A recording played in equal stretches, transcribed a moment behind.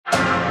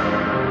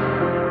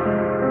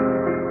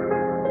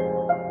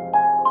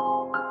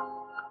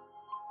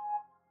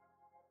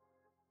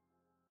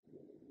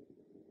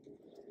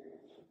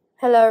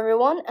Hello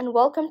everyone and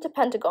welcome to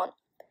Pentagon.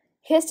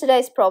 Here's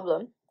today's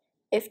problem.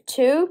 If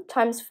 2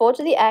 times 4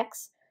 to the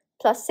x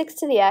plus 6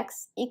 to the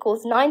x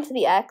equals 9 to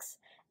the x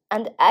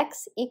and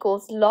x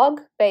equals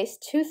log base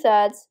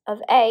 2/3 of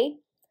a,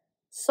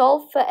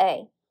 solve for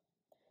a.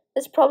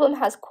 This problem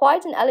has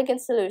quite an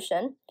elegant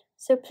solution,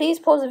 so please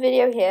pause the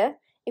video here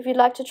if you'd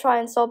like to try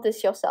and solve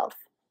this yourself.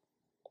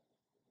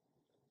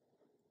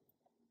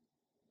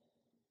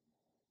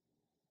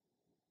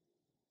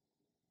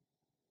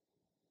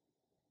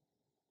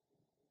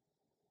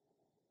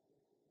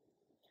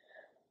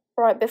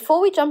 Alright, before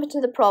we jump into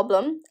the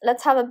problem,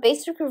 let's have a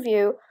basic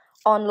review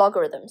on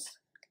logarithms.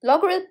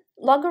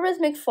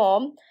 Logarithmic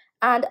form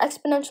and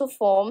exponential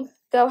form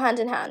go hand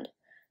in hand.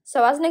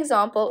 So as an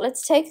example,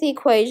 let's take the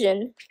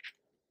equation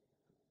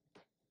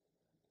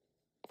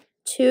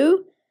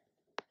 2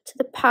 to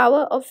the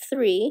power of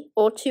 3,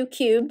 or 2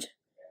 cubed,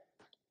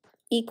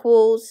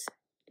 equals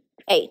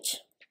 8.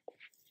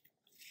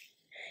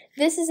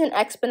 This is an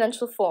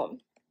exponential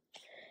form.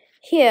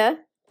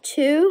 Here,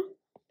 2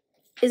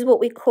 is what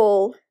we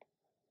call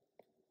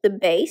the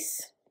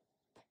base.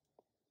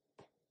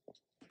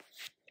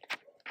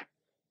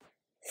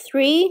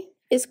 3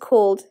 is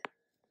called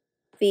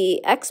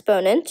the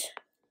exponent.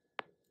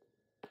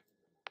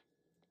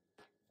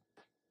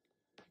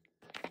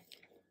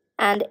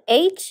 And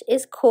 8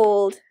 is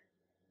called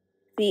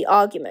the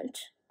argument.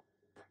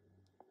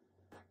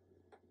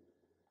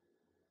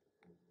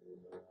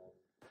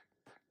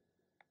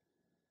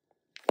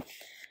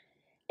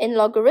 In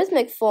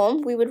logarithmic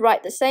form, we would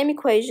write the same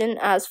equation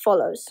as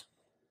follows.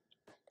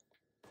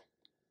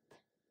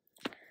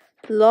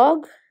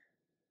 Log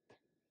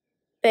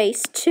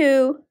base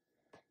 2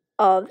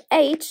 of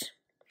 8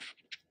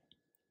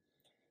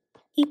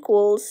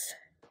 equals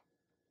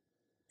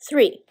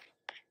 3.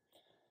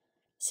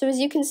 So as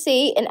you can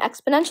see, in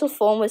exponential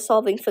form we're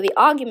solving for the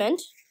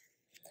argument,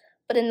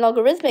 but in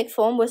logarithmic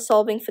form we're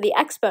solving for the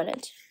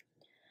exponent.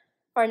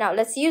 Alright, now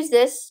let's use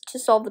this to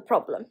solve the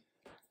problem.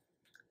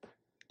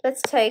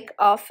 Let's take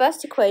our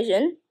first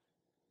equation,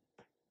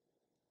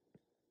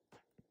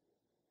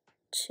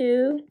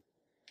 2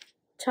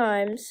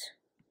 times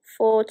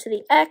 4 to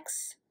the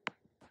x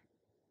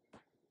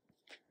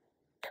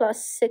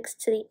plus 6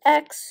 to the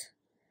x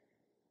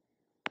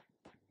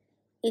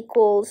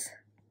equals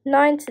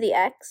 9 to the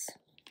x.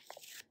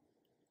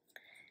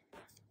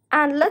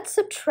 And let's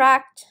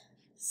subtract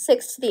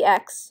 6 to the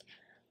x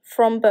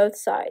from both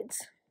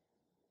sides.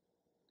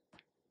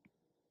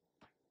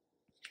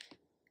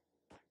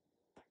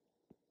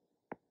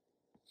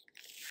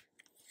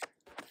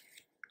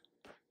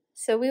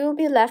 So we will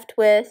be left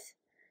with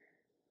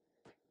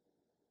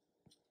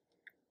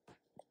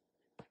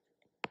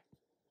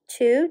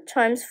 2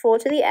 times 4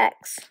 to the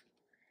x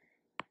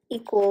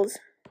equals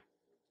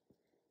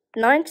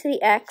 9 to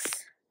the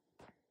x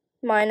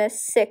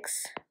minus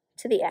 6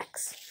 to the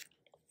x.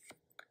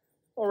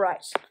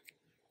 Alright.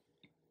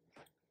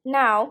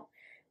 Now,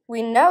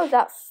 we know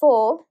that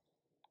 4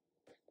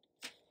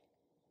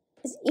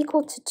 is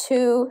equal to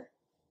 2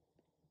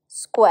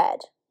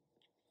 squared.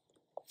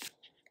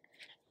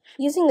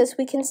 Using this,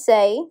 we can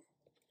say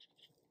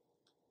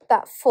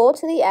that 4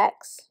 to the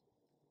x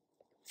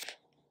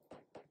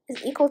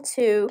is equal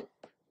to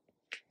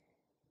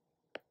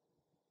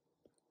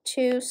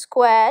 2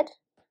 squared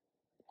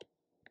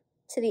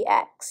to the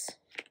x,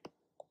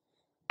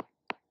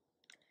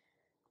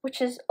 which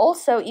is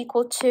also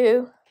equal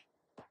to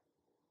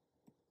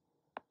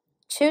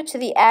 2 to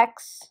the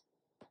x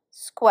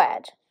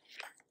squared.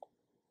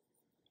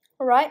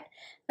 Alright,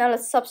 now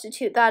let's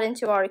substitute that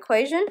into our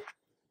equation.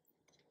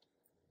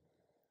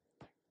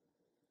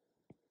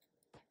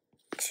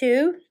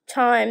 2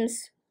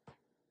 times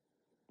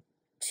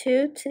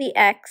 2 to the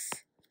x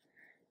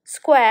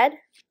squared,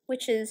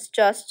 which is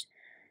just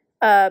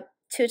 2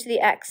 to the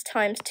x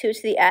times 2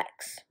 to the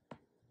x,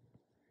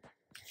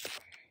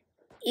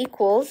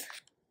 equals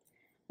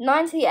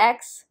 9 to the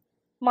x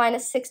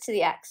minus 6 to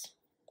the x.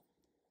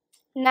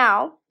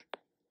 Now,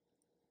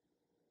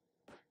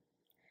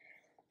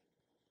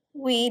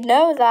 we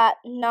know that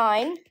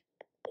 9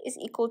 is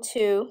equal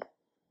to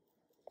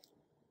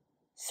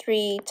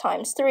 3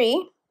 times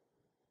 3,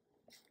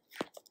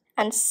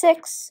 and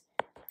 6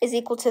 is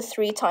equal to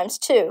 3 times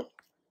 2.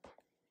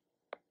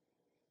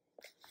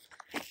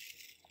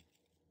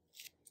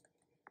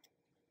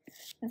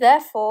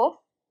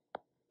 Therefore,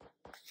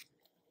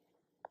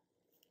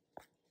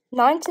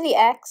 9 to the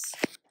x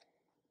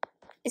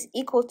is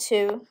equal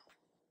to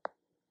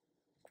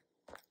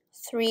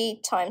 3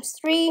 times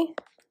 3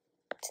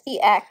 to the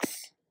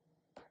x,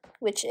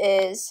 which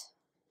is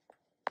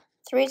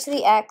 3 to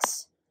the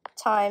x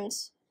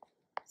times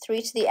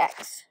 3 to the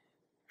x.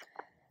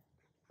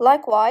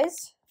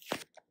 Likewise,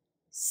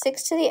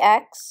 6 to the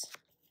x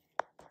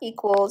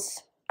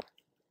equals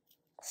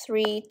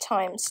 3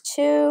 times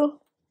 2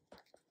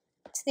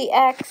 to the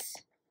x,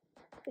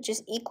 which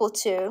is equal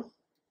to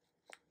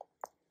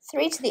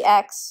 3 to the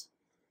x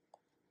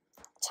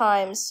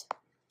times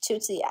 2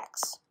 to the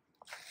x.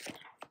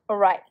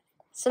 Alright,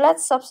 so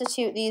let's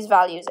substitute these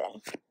values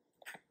in.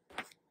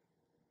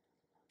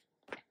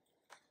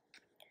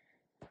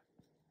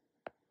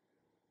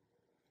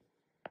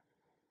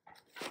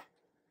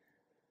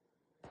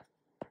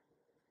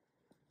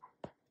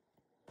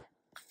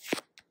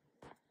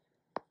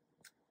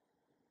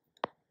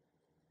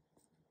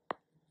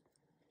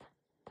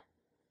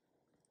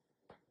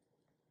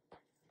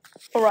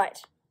 Alright,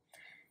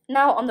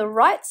 now on the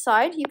right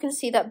side you can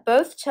see that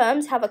both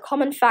terms have a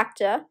common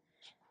factor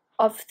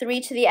of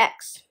 3 to the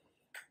x.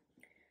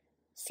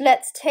 So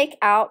let's take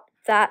out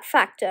that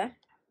factor.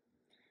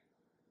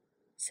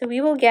 So we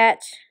will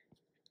get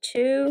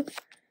 2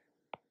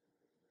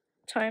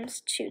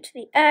 times 2 to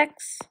the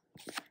x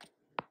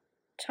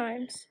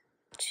times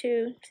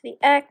 2 to the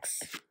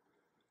x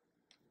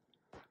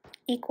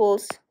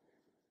equals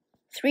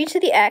 3 to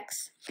the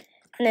x,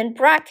 and in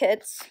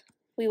brackets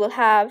we will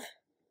have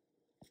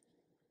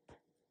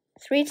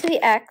 3 to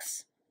the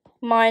x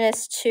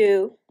minus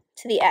 2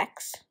 to the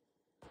x.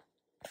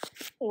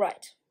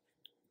 Right.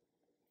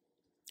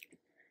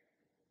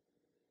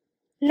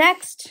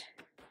 Next,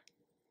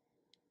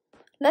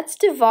 let's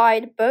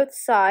divide both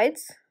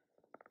sides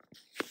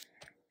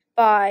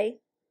by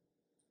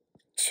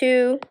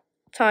 2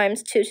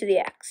 times 2 to the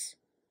x.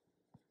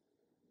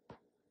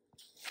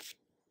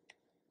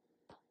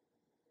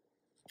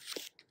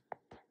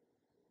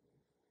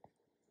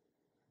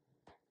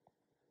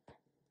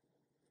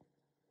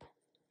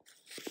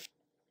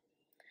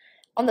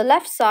 On the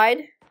left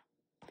side,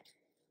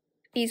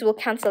 these will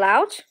cancel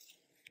out,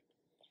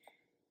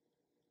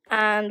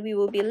 and we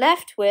will be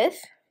left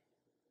with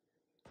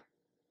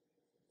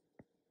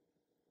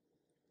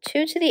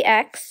 2 to the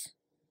x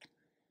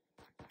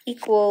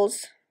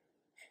equals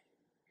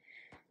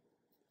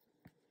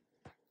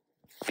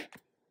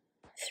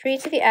 3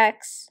 to the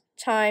x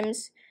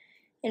times,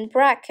 in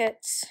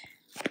brackets,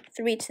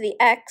 3 to the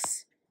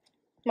x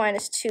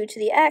minus 2 to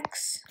the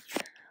x,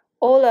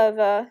 all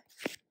over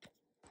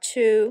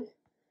 2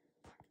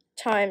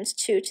 times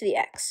 2 to the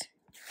x.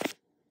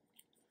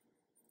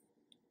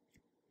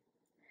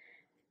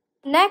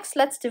 Next,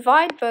 let's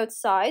divide both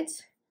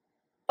sides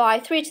by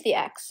 3 to the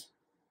x.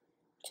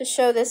 To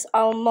show this,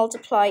 I'll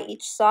multiply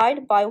each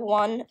side by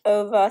 1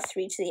 over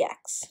 3 to the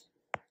x.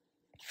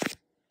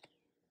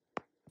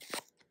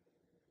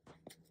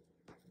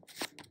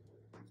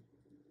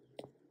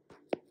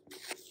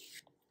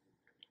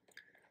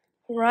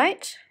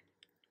 Right.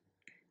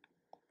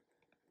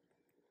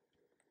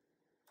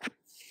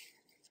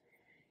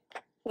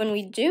 When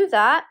we do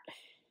that,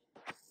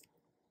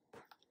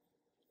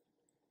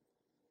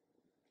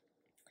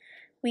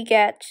 we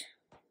get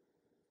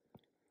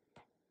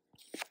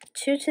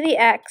 2 to the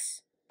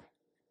x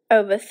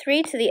over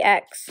 3 to the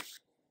x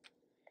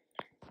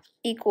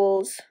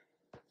equals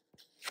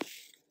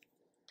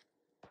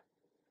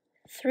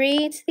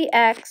 3 to the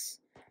x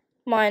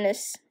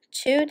minus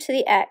 2 to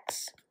the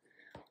x,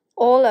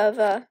 all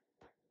over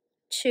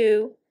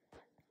 2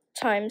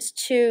 times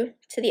 2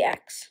 to the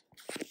x.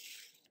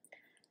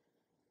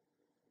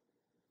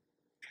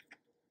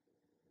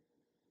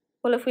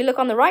 Well, if we look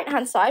on the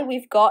right-hand side,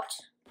 we've got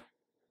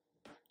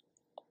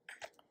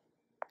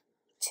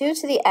 2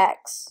 to the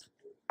x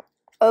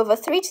over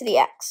 3 to the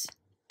x.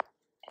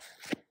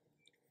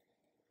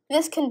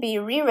 This can be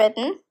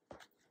rewritten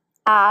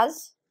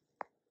as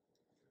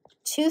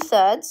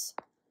 2/3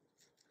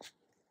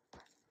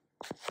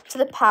 to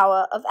the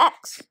power of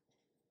x.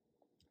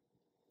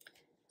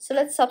 So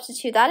let's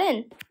substitute that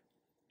in.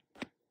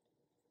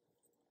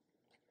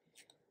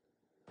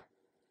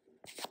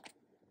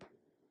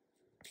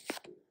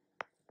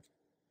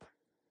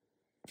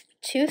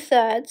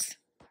 Two-thirds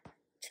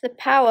to the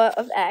power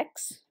of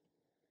x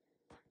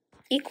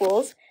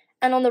equals,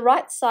 and on the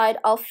right side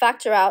I'll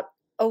factor out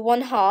a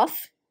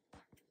 1/2,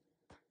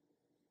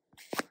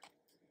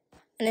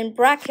 and in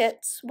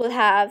brackets we'll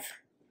have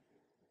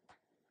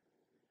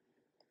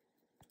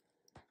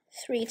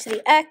 3 to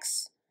the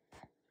x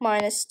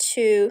minus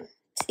 2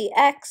 to the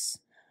x,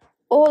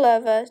 all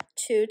over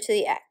 2 to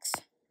the x.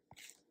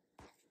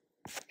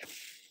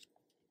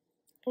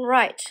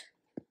 Right.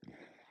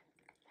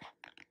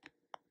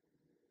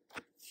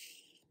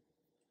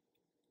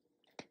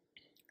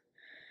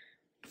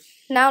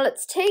 Now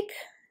let's take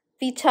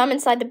the term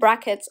inside the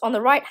brackets on the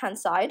right-hand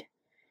side,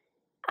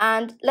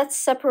 and let's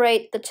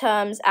separate the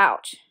terms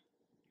out.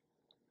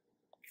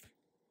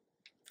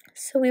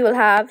 So we will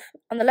have,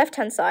 on the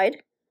left-hand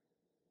side,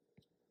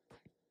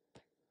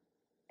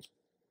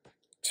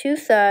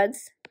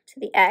 2/3 to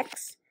the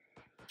x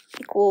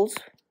equals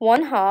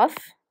 1/2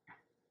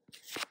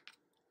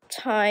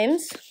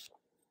 times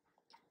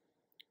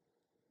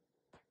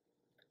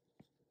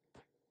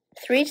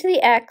 3 to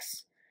the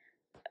x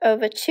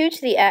over 2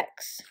 to the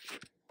x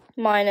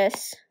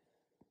minus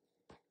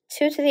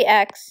 2 to the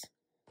x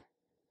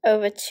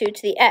over 2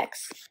 to the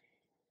x.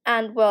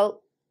 And,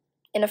 well,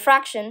 in a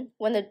fraction,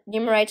 when the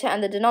numerator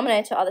and the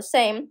denominator are the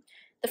same,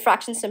 the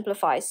fraction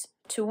simplifies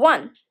to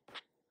 1.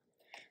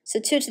 So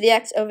 2 to the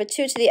x over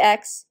 2 to the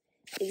x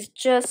is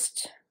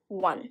just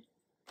 1.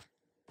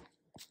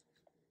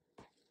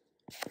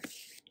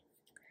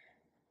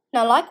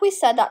 Now, like we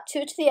said that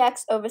 2 to the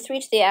x over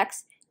 3 to the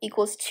x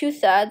equals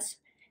 2/3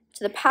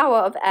 to the power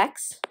of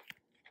x,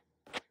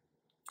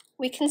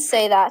 we can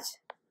say that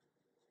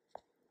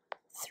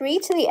 3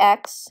 to the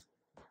x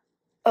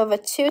over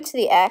 2 to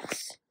the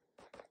x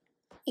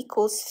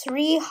equals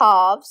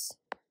 3/2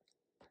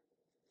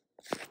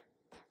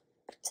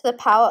 to the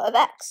power of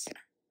x.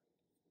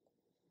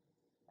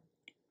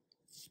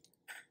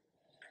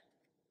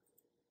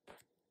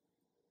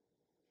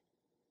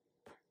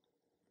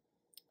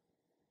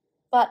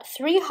 but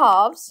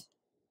 3/2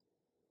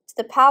 to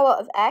the power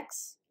of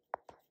x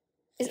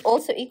is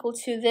also equal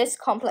to this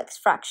complex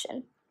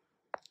fraction.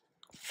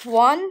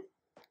 1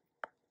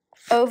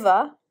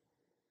 over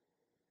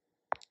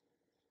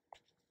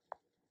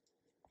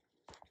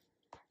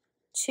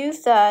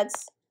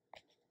 2/3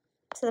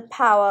 to the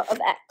power of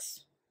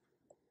x.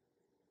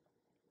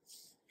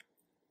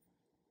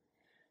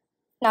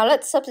 Now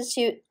let's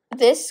substitute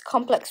this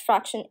complex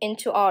fraction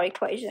into our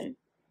equation.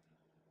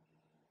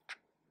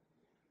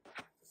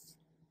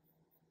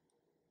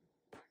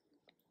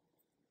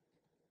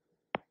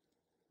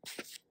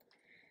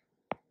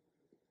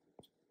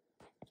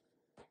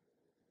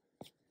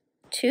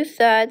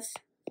 Two-thirds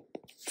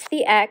to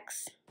the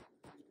x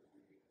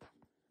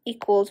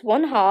equals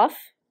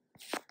 1/2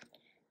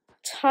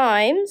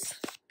 times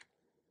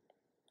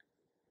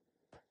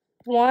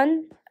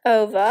 1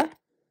 over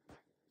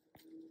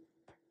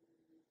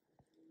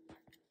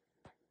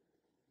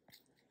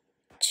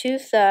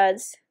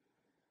 2/3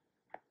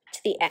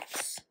 to the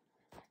x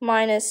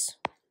minus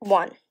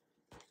 1.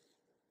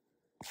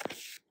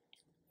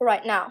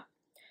 Right, now,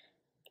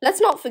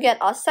 let's not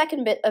forget our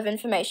second bit of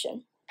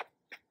information.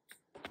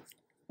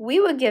 We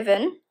were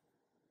given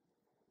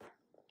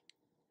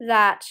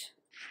that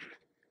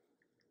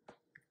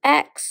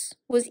x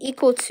was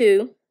equal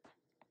to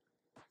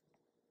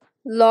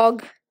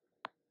log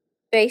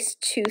base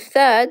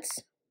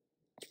 2/3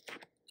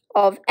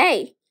 of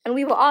a, and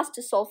we were asked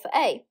to solve for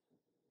a.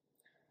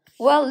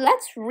 Well,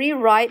 let's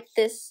rewrite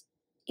this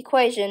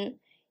equation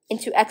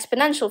into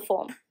exponential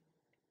form.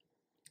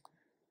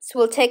 So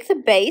we'll take the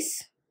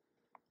base,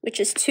 which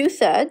is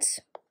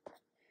 2/3,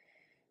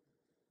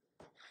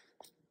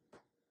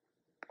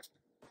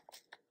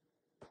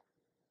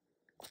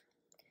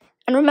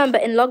 and remember,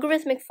 in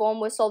logarithmic form,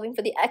 we're solving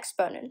for the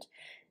exponent.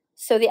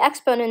 So the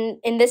exponent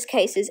in this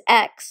case is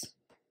x,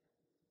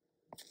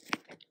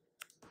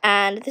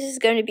 and this is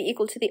going to be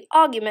equal to the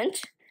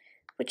argument,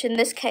 which in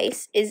this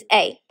case is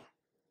a.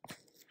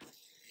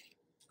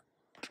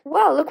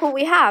 Well, look what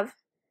we have.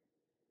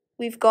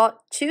 We've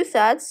got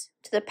 2/3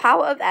 to the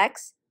power of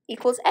x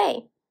equals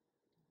a.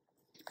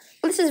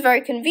 Well, this is very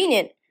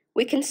convenient.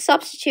 We can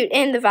substitute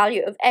in the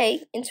value of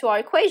a into our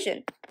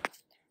equation.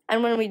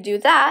 And when we do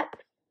that,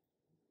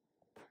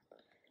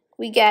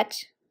 we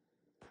get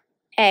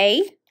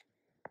a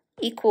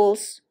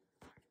equals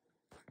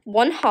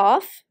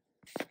 1/2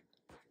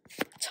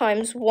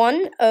 times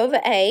 1 over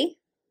a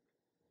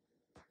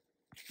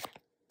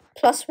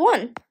plus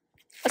 1.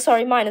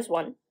 Minus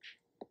 1.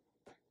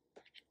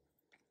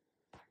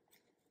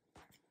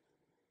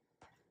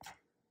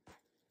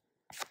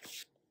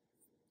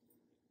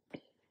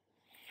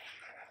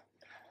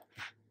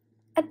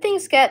 And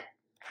things get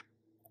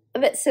a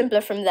bit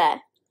simpler from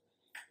there.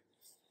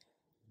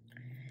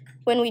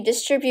 When we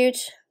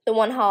distribute the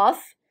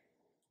 1/2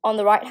 on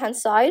the right-hand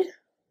side,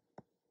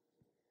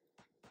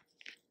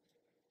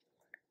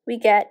 we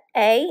get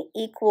a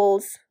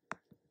equals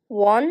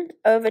 1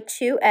 over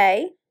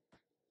 2a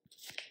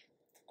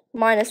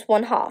minus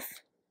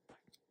 1/2.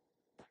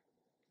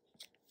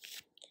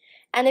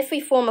 And if we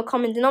form a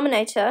common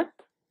denominator,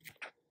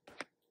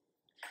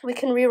 we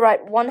can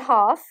rewrite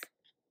 1/2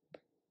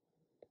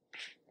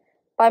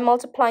 by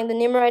multiplying the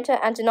numerator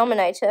and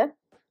denominator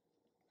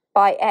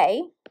by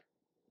a,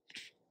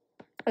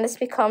 and this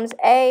becomes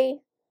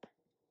a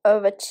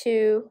over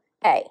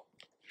 2a.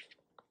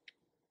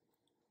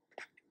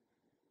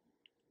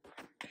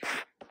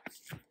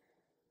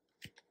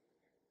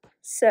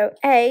 So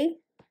a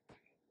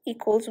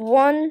equals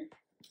 1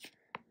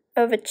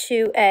 over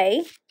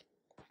 2a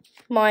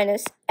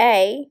minus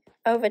a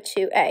over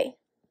 2a.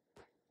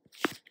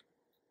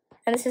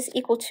 And this is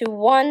equal to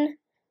 1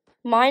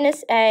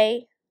 minus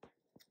a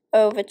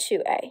over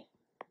 2a.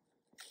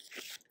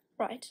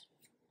 Right.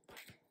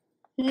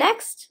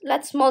 Next,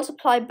 let's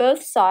multiply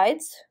both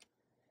sides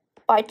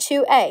by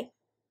 2a.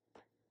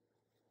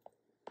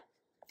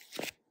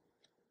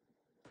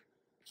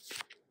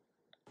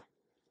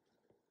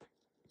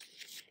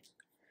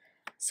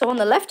 So on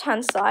the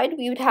left-hand side,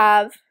 we would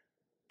have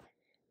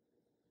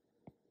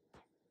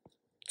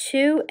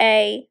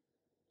 2a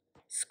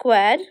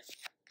squared,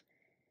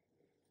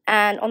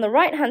 and on the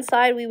right-hand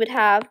side, we would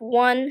have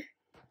 1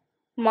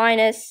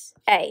 minus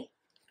a.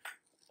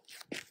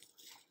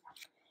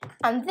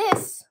 And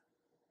this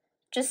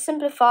just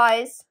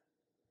simplifies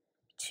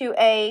to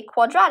a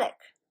quadratic.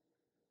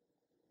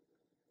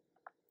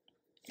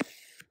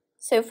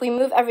 So if we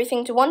move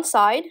everything to one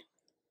side,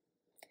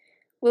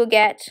 we'll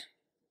get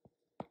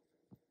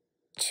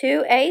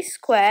 2a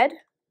squared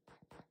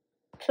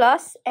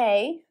plus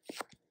a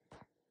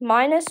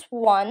minus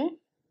 1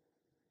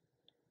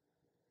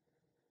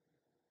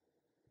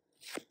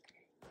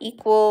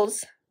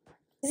 equals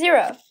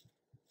 0.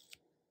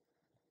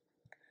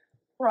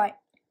 Right.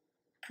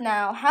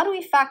 Now, how do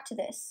we factor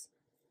this?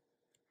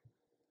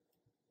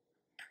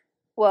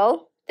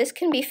 Well, this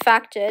can be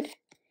factored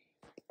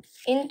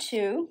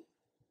into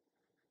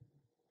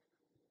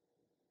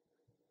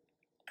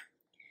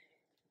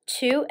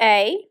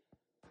 2a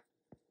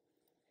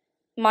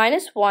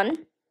minus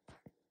 1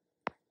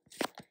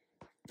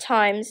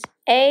 times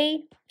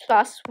a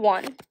plus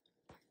 1. And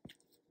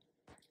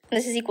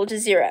this is equal to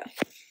 0.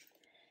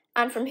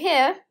 And from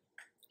here,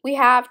 we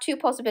have two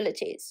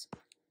possibilities.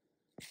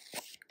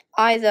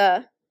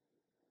 Either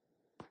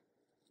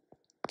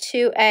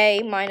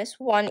 2a minus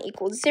 1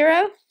 equals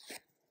 0,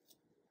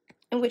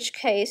 in which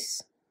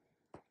case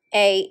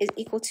a is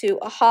equal to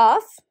a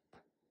half,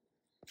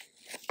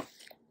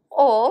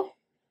 or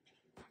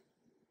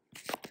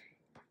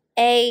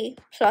a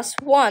plus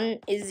 1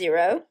 is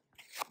 0,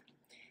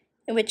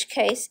 in which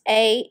case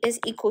a is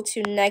equal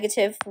to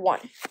negative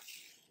 1.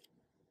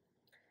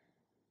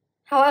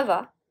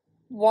 However,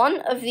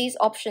 one of these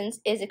options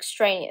is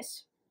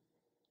extraneous,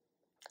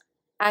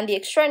 and the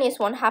extraneous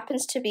one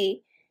happens to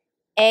be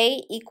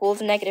a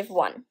equals negative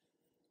 1,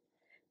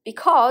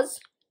 because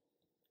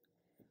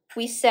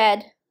we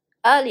said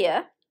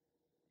earlier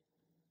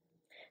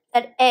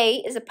that a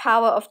is a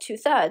power of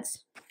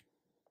 2/3.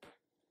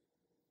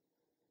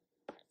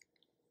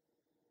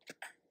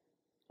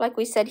 Like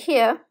we said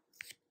here,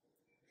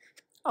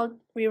 I'll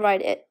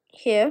rewrite it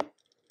here.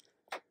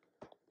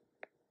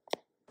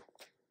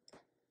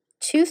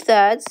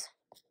 2/3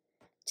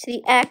 to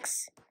the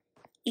x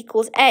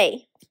equals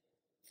a.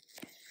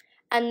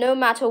 And no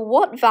matter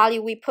what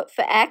value we put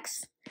for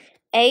x,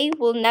 a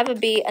will never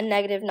be a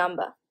negative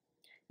number.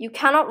 You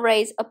cannot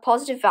raise a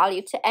positive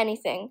value to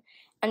anything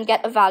and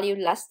get a value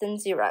less than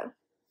 0.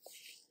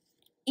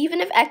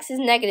 Even if x is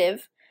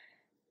negative,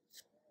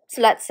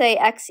 so let's say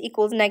x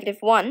equals negative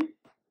 1,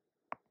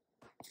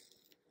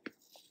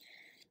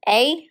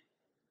 a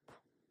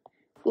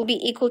will be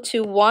equal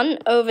to 1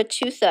 over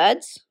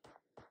 2/3,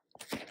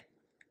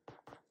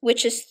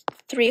 which is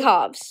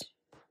 3/2.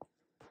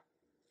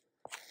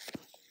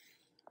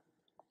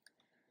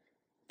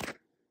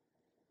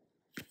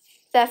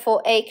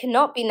 Therefore, a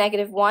cannot be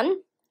negative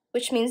 1,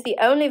 which means the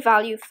only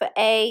value for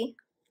a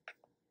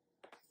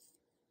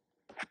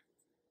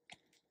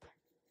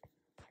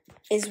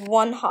is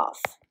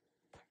 1/2.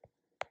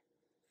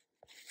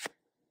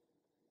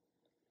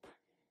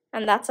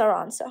 And that's our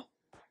answer.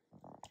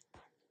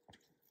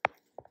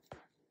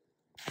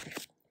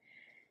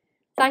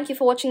 Thank you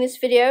for watching this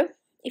video.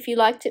 If you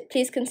liked it,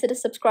 please consider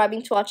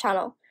subscribing to our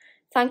channel.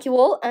 Thank you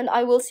all, and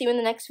I will see you in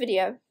the next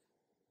video.